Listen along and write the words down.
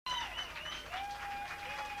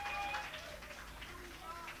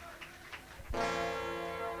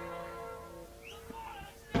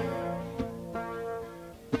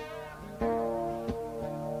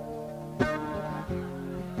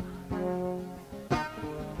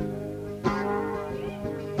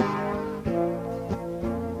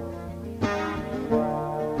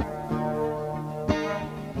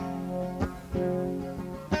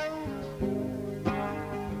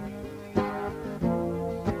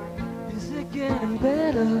getting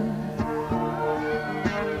better?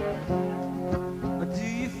 Or do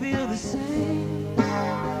you feel the same?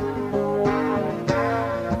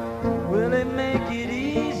 Will it make it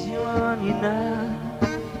easier on you now?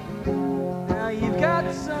 Now you've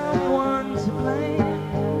got someone to blame.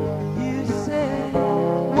 You say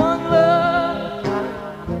one love,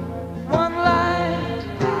 one life,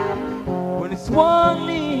 when it's one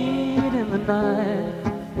need in the night.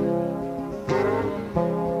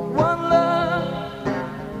 One love,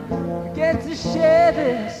 you get to share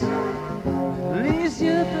this. At least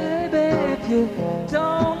you, baby, if you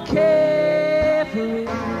don't care for it.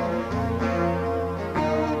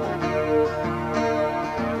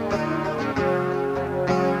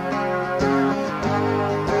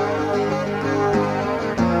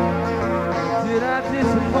 Did I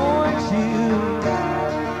disappoint you?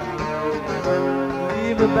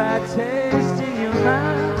 Leave a bad taste in your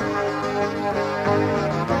mouth?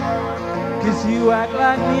 'Cause you act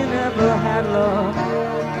like you never had love,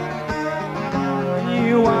 and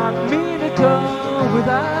you want me to go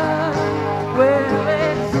without. Well,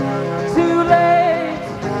 it's too late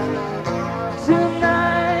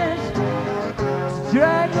tonight to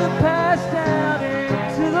drag the past down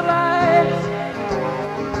into the light.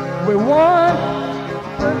 We're one,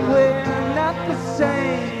 but we're not the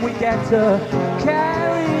same. We get to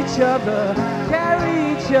carry each other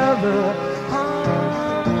home.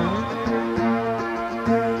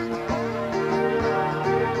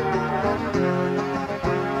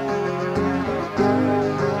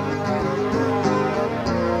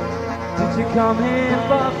 Did you come here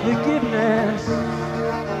for forgiveness?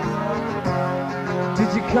 Did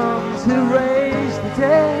you come to raise the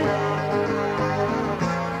dead?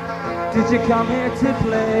 Did you come here to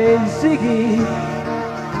play Ziggy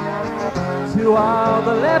to all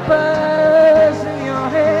the lepers in your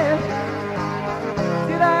head?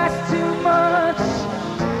 Did I ask too much,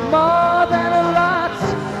 more than a lot?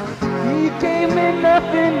 You gave me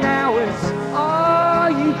nothing, now it's all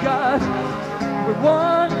you got. We're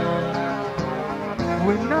one,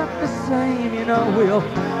 we're not the same, you know. We'll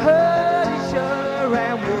hurt each other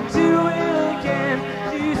and we'll do it again.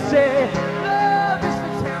 You say love is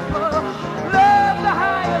the temple, love the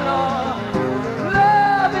higher law.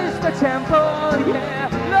 Love is the temple, yeah,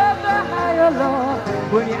 love the higher law.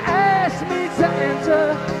 When you asked me to enter,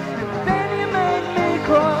 and then you made me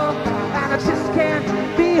crawl, and I just can't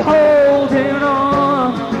be holding on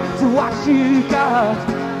to what you got,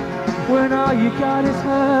 when all you got is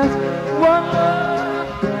hurt. One love,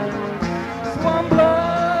 it's one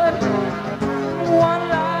blood, one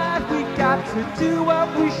life. We got to do what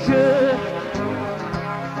we should.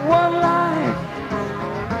 One life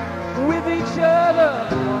with each other,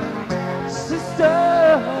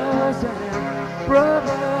 sisters and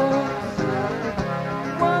brothers.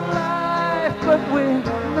 One life, but we're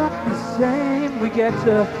not the same. We get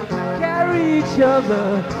to carry each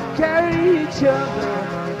other.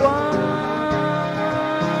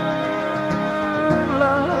 One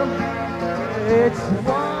love, it's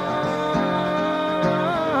one,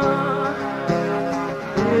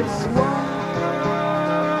 it's one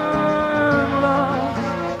love.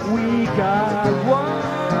 We got one.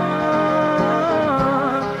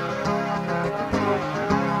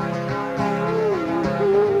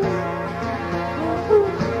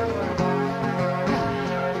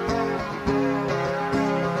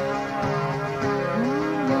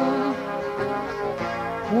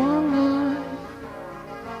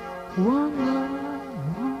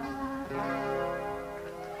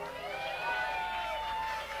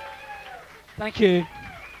 Thank you.